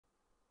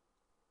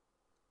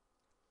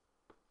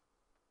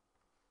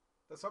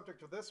The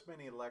subject of this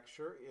mini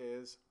lecture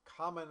is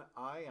common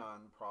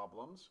ion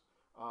problems.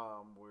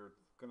 We're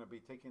going to be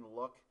taking a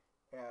look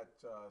at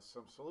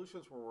some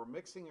solutions where we're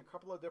mixing a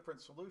couple of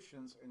different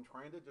solutions and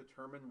trying to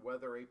determine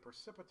whether a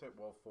precipitate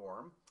will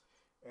form.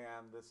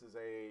 And this is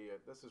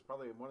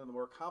probably one of the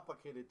more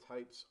complicated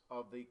types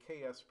of the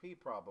KSP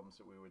problems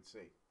that we would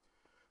see.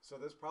 So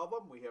this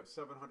problem, we have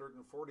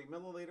 740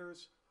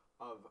 milliliters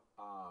of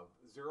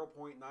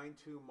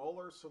 0.92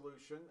 molar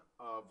solution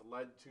of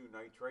lead 2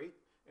 nitrate,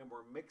 and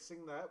we're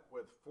mixing that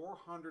with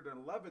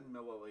 411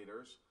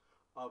 milliliters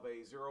of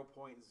a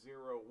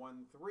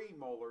 0.013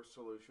 molar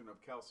solution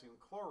of calcium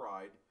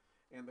chloride.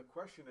 And the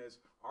question is,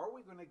 are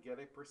we going to get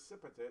a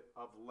precipitate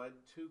of lead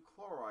 2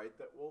 chloride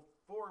that will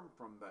form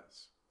from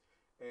this?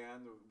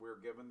 And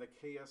we're given the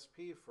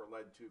KSP for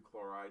lead 2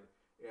 chloride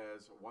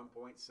as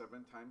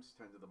 1.7 times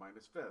 10 to the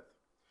minus fifth.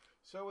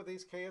 So with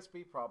these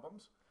KSP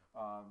problems,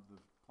 the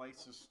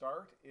place to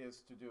start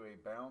is to do a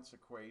balance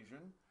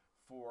equation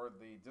for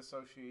the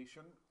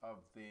dissociation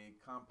of the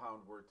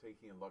compound we're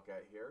taking a look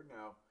at here.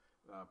 Now,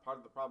 part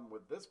of the problem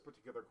with this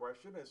particular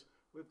question is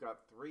we've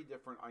got three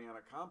different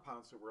ionic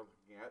compounds that we're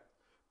looking at,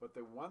 but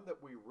the one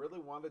that we really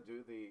want to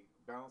do the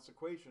balance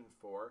equation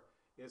for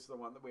is the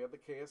one that we have the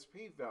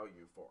KSP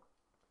value for.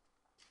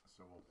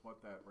 So we'll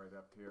put that right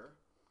up here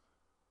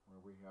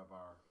where we have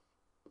our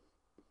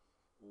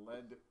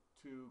lead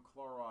 2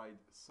 chloride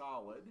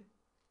solid,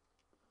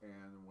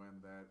 and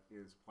when that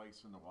is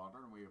placed in the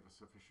water and we have a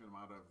sufficient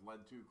amount of lead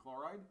 2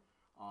 chloride,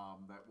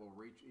 that will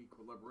reach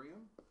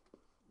equilibrium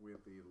with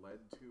the lead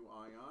 2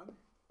 ion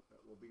that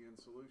will be in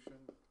solution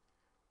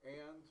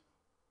and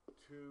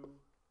 2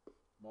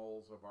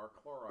 moles of our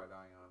chloride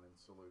ion in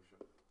solution.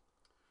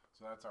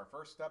 So that's our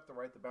first step, to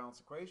write the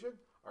balance equation.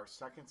 Our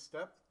second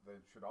step,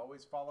 that should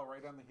always follow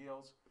right on the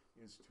heels,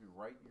 is to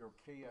write your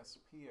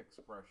KSP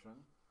expression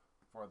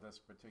for this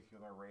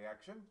particular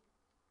reaction.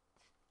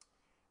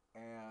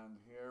 And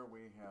here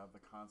we have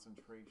the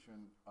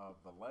concentration of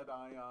the lead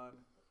ion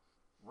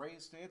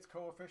raised to its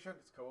coefficient.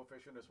 Its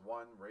coefficient is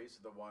 1,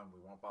 raised to the 1. We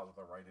won't bother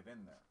to write it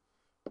in there.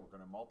 We're going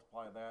to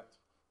multiply that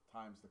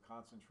times the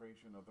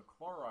concentration of the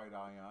chloride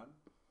ion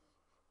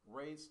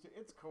raised to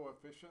its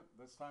coefficient.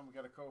 This time we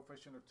got a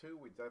coefficient of 2.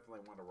 We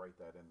definitely want to write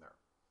that in there.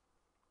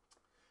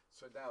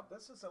 So now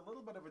this is a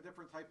little bit of a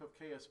different type of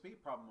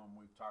KSP problem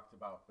we've talked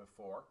about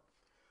before,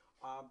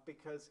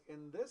 because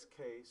in this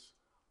case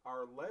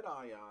our lead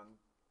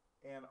ion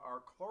and our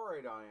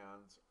chloride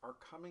ions are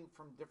coming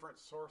from different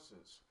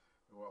sources.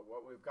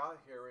 What we've got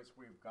here is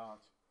we've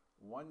got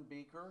one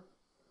beaker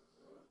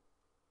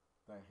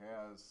that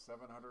has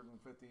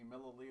 750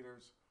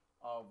 milliliters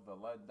of the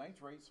lead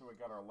nitrate. So we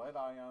got our lead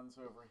ions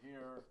over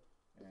here,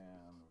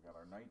 and we've got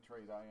our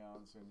nitrate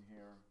ions in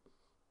here.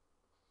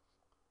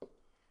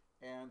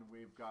 And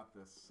we've got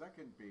this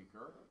second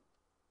beaker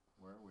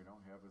where we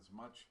don't have as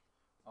much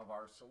of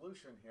our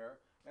solution here.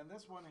 And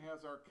this one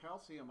has our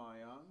calcium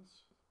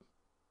ions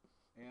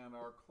and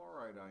our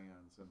chloride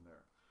ions in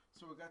there.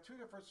 So we've got two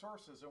different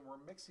sources and we're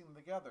mixing them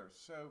together.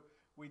 So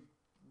we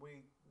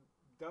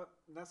don't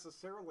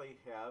necessarily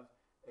have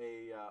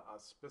a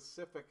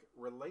specific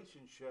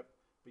relationship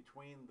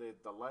between the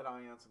lead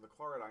ions and the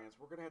chloride ions.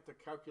 We're going to have to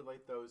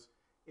calculate those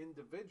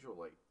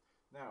individually.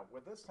 Now,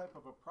 with this type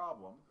of a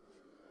problem,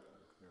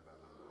 clear that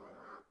out of the way.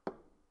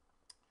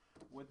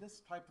 With this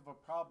type of a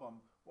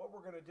problem, what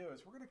we're going to do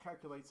is we're going to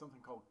calculate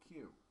something called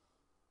Q.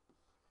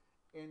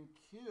 And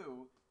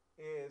Q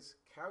is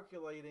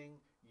calculating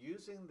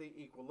using the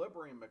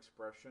equilibrium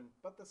expression,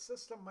 but the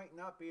system might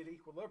not be at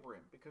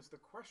equilibrium, because the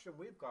question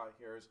we've got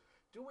here is,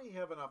 do we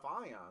have enough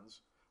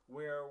ions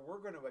where we're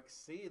going to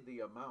exceed the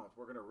amount?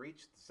 We're going to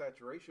reach the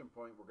saturation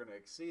point, we're going to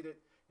exceed it,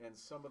 and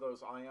some of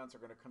those ions are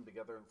going to come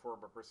together and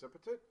form a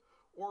precipitate?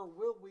 Or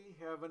will we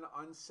have an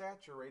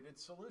unsaturated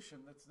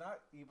solution that's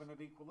not even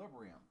at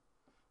equilibrium?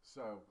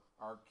 So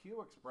our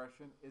Q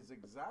expression is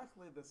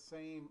exactly the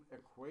same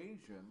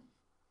equation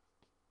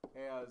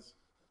as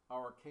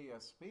our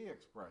KSP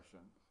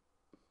expression.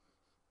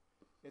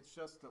 It's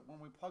just that when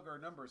we plug our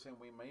numbers in,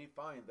 we may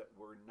find that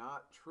we're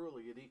not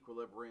truly at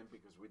equilibrium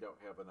because we don't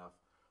have enough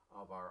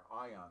of our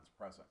ions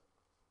present.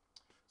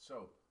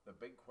 So the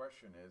big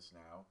question is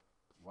now,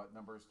 what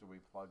numbers do we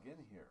plug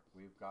in here?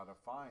 We've got to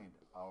find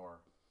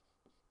our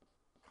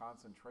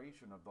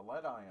concentration of the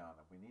lead ion,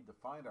 and we need to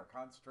find our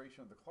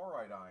concentration of the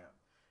chloride ion.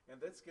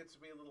 And this gets to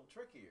be a little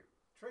tricky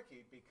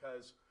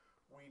because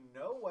we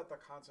know what the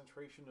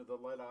concentration of the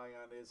lead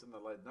ion is in the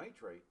lead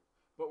nitrate,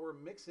 but we're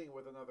mixing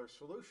with another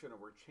solution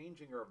and we're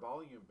changing our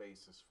volume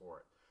basis for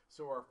it.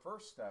 So our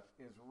first step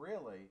is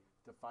really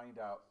to find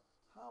out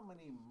how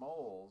many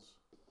moles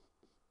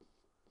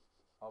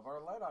of our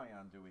lead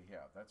ion do we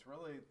have. That's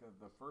really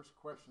the first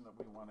question that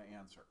we want to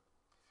answer.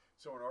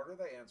 So in order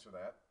to answer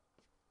that,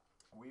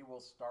 we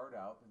will start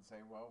out and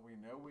say, well, we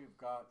know we've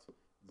got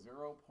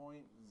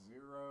 0.0,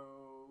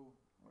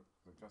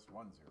 just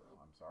 1 0,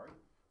 I'm sorry.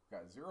 We've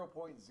got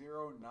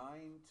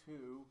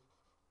 0.092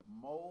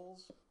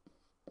 moles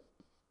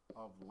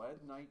of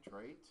lead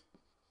nitrate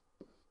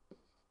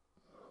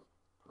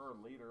per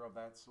liter of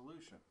that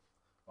solution.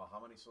 Well, how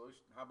many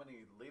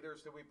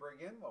liters did we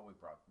bring in? Well, we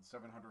brought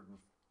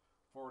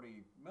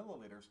 740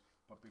 milliliters,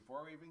 but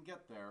before we even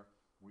get there,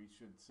 we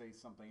should say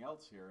something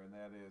else here, and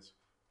that is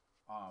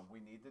we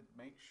need to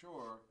make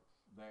sure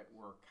that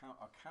we're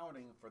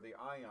accounting for the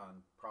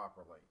ion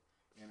properly.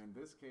 And in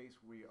this case,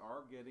 we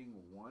are getting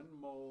 1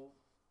 mole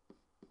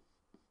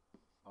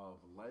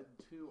of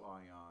lead-2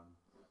 ion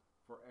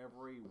for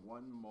every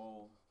 1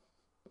 mole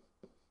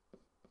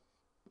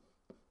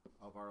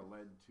of our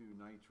lead-2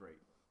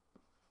 nitrate.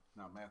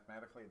 Now,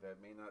 mathematically,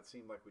 that may not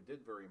seem like we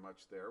did very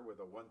much there with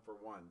a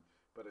 1-for-1,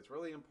 but it's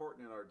really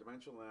important in our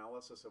dimensional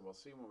analysis, and we'll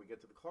see when we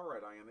get to the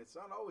chloride ion, it's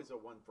not always a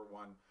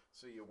 1-for-1,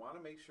 so you want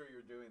to make sure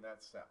you're doing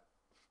that step.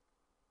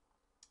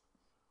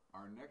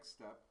 Our next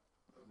step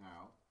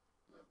now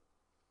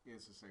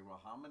is to say,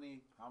 well, how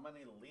many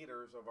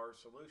liters of our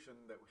solution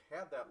that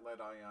had that lead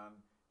ion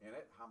in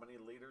it, how many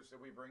liters did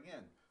we bring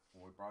in?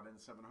 Well, we brought in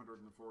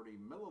 740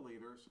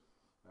 milliliters.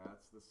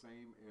 That's the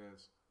same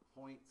as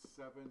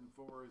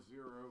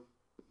 0.7400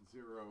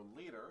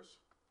 liters.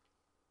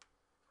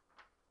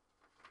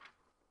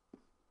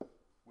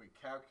 We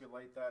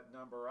calculate that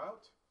number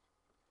out,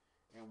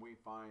 and we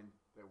find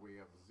that we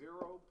have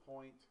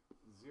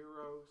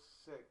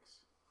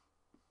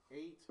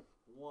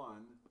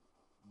 0.0681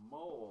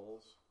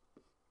 moles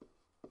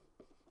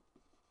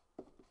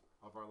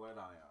of our lead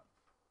ion.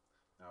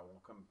 Now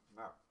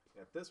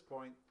at this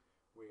point,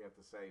 we have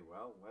to say,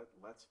 well,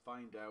 let's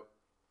find out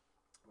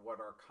what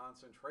our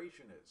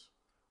concentration is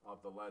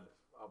of the lead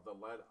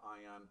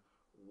ion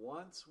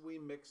once we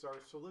mix our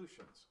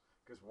solutions.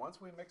 Because once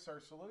we mix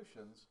our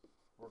solutions,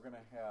 we're going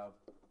to have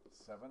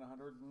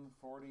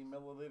 740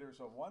 milliliters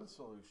of one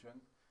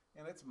solution,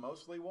 and it's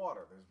mostly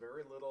water. There's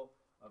very little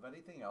of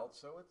anything else,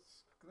 so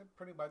it's going to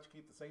pretty much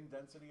keep the same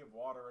density of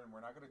water, and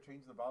we're not going to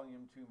change the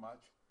volume too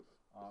much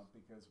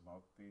because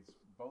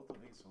both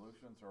of these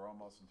solutions are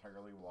almost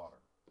entirely water.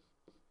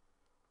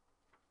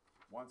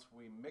 Once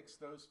we mix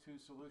those two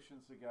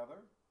solutions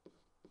together,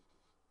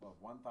 of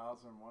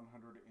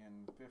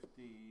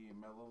 1,150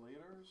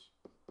 milliliters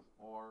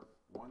or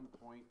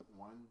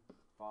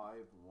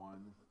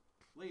 1.151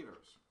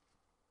 liters.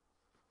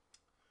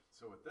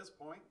 So at this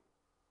point,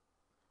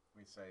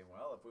 we say,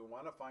 well, if we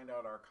want to find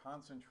out our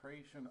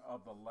concentration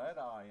of the lead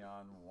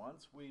ion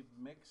once we've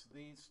mixed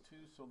these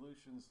two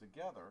solutions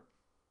together,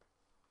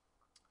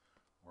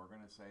 we're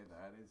going to say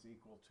that is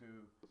equal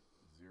to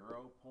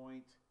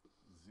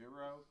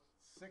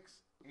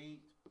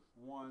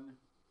 0.0681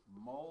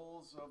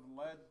 moles of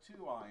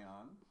lead-2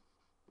 ion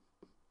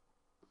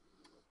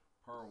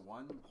per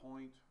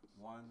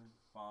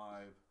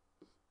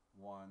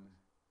 1.151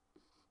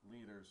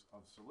 liters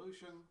of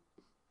solution,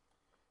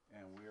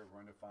 and we are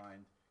going to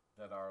find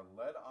that our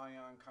lead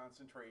ion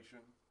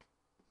concentration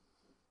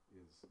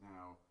is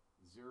now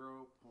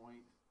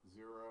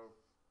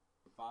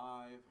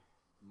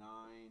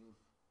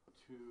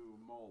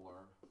 0.0592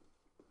 molar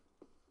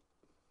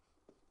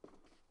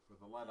for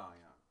the lead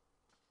ion.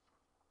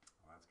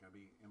 Well, that's going to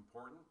be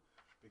important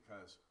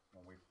because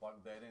when we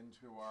plug that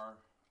into our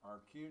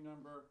Q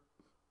number,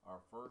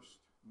 our first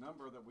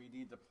number that we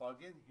need to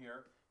plug in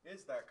here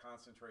is that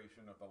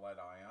concentration of the lead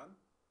ion.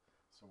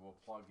 So we'll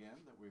plug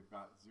in that we've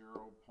got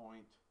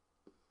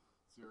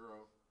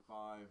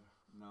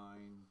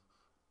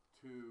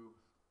 0.0592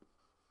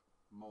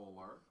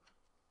 molar.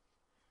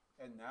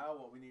 And now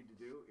what we need to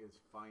do is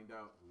find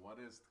out what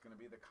is going to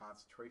be the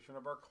concentration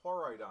of our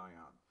chloride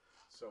ion.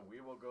 So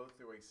we will go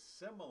through a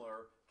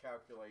similar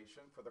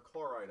calculation for the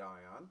chloride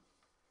ion.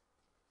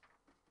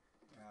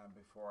 And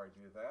before I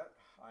do that,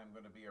 I'm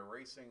going to be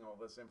erasing all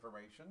this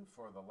information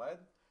for the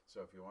lead. So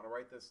if you want to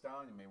write this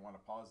down, you may want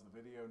to pause the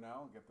video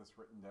now and get this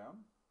written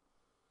down.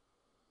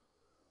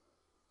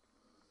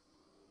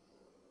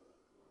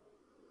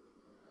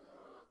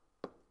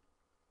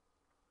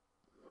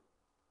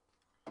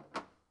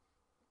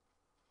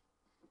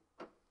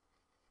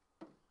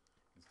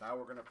 Now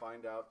we're going to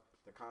find out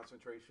the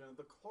concentration of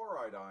the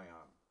chloride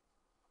ion.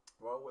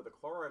 Well, with the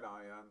chloride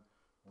ion,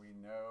 we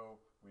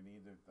know we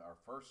need our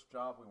first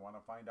job, we want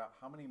to find out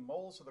how many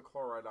moles of the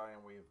chloride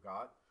ion we've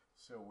got,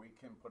 so we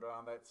can put it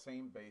on that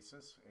same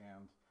basis.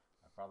 And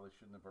I probably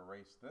shouldn't have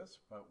erased this,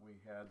 but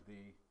we had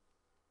I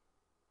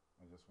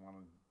just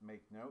want to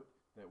make note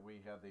that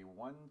we had the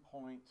try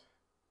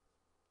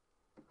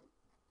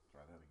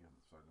that again,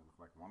 so it doesn't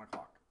look like 1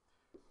 o'clock.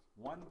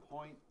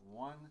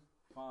 1.151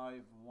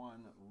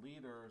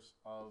 liters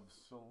of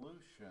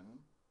solution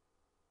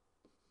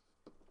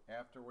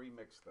after we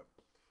mix them.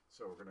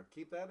 So we're going to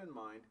keep that in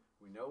mind.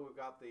 We know we've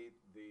got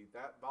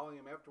that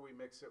volume after we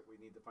mix it. We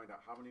need to find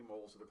out how many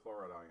moles of the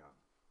chloride ion.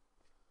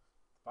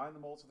 To find the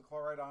moles of the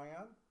chloride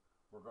ion,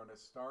 we're going to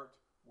start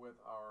with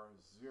our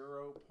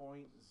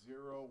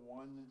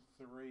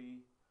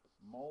 0.013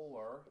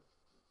 molar,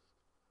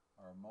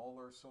 our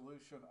molar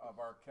solution of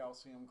our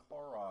calcium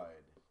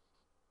chloride.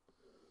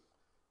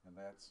 And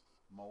that's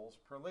moles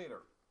per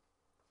liter.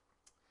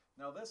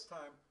 Now this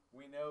time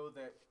we know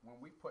that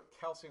when we put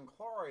calcium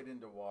chloride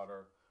into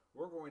water,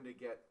 we're going to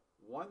get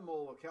 1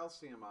 mole of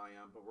calcium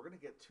ion, but we're going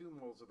to get 2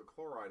 moles of the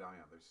chloride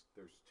ion.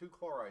 There's 2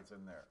 chlorides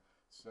in there.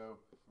 So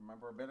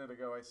remember a minute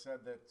ago I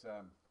said that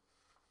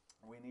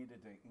we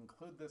needed to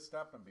include this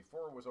step, and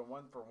before it was a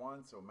 1 for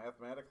 1, so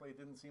mathematically it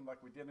didn't seem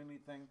like we did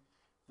anything.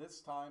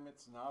 This time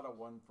it's not a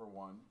 1 for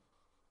 1.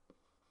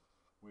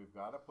 We've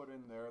got to put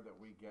in there that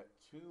we get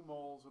 2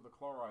 moles of the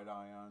chloride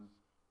ion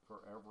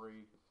for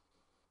every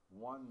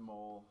 1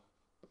 mole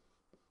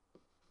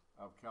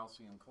of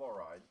calcium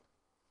chloride.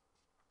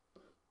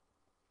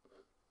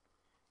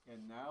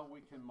 And now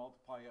we can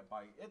multiply it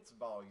by its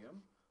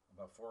volume.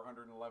 About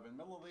 411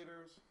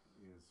 milliliters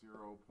is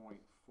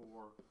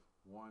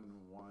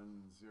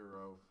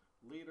 0.4110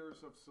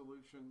 liters of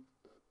solution.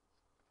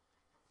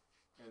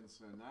 And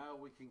so now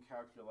we can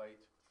calculate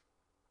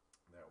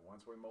that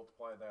once we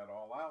multiply that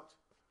all out,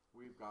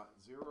 we've got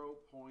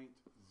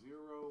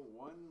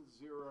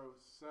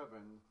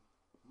 0.0107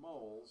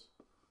 moles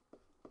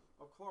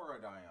of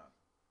chloride ion.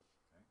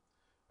 Okay?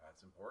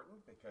 That's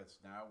important because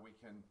now we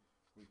can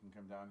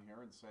come down here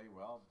and say,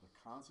 well, the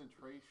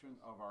concentration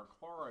of our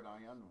chloride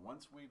ion,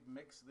 once we've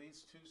mixed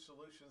these two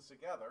solutions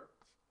together,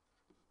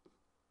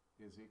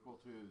 is equal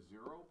to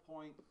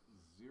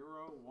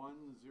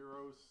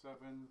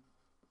 0.0107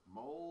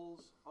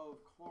 moles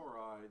of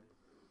chloride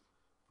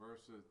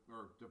versus,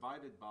 or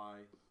divided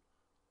by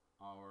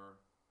our,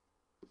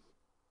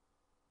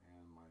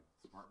 and my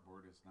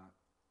smartboard is not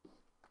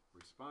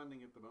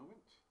responding at the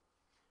moment,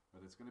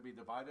 but it's going to be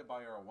divided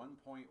by our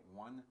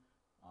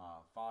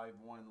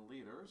 1.151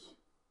 liters.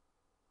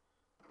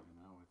 You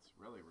know, it's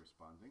really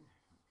responding.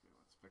 Okay,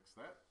 let's fix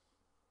that.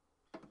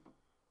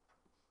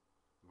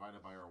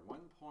 Divided by our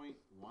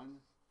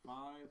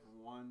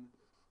 1.151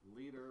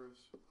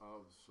 liters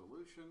of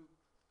solution,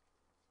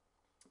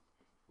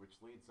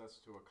 which leads us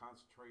to a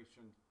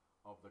concentration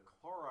of the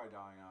chloride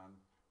ion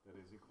that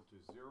is equal to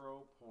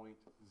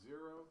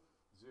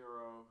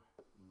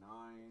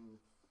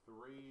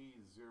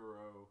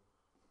 0.00930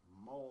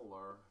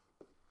 molar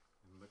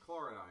in the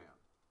chloride ion.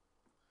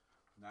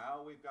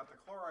 Now we've got the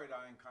chloride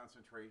ion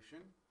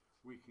concentration.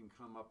 We can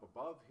come up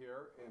above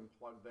here and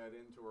plug that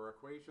into our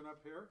equation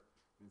up here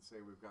and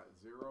say we've got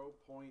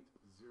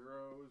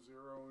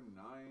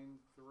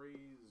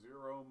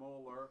 0.00930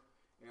 molar,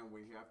 and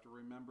we have to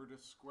remember to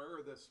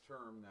square this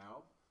term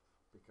now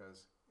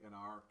because in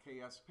our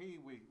KSP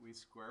we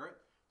square it.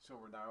 So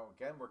we're now,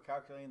 again, we're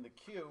calculating the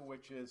Q,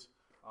 which is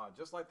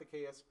just like the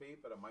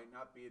KSP, but it might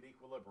not be at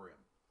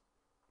equilibrium.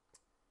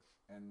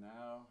 And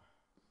now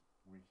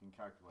we can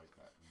calculate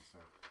that. And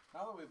so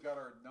now that we've got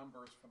our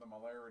numbers for the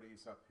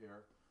molarities up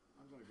here,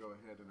 I'm going to go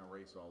ahead and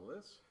erase all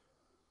this.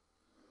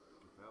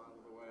 Get that out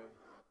of the way.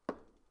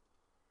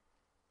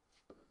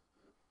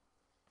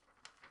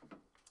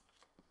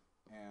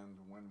 And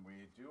when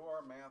we do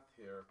our math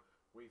here,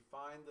 we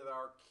find that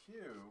our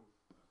Q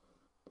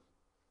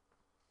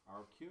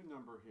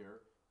number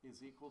here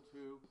is equal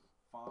to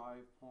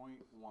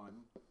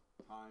 5.1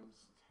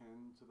 times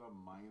 10 to the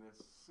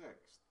minus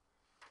 6th.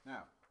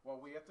 Now,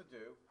 what we have to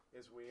do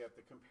is we have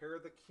to compare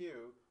the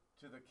Q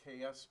to the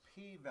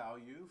KSP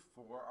value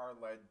for our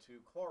lead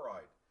 2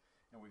 chloride.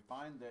 And we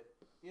find that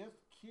if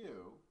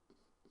Q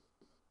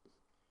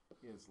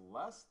is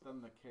less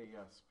than the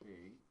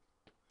KSP,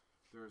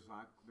 there is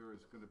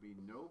going to be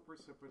no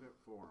precipitate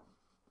form.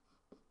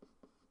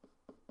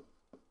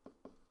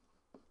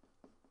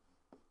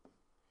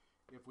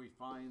 If we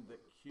find that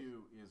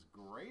Q is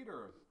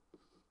greater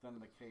than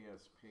the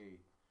KSP,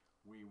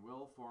 we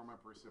will form a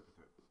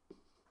precipitate.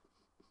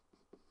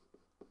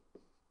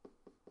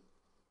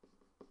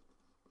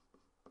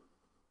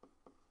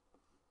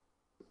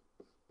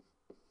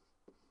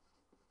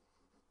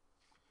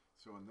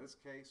 So in this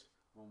case,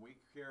 when we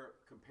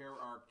compare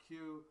our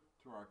Q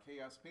to our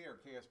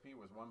KSP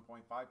was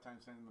 1.5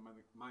 times 10 to the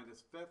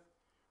minus 5th.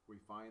 We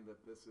find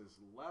that this is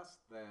less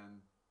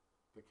than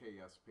the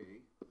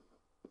KSP,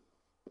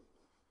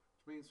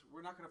 which means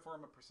we're not going to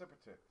form a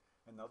precipitate.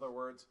 In other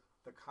words,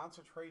 the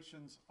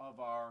concentrations of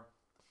our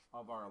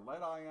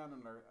lead ion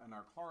and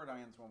our chloride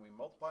ions, when we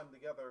multiply them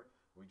together,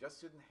 we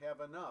just didn't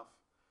have enough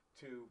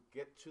to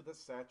get to the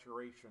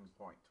saturation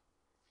point.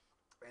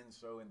 And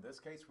so in this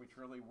case, we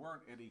truly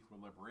weren't at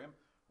equilibrium.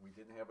 We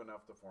didn't have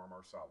enough to form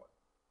our solid.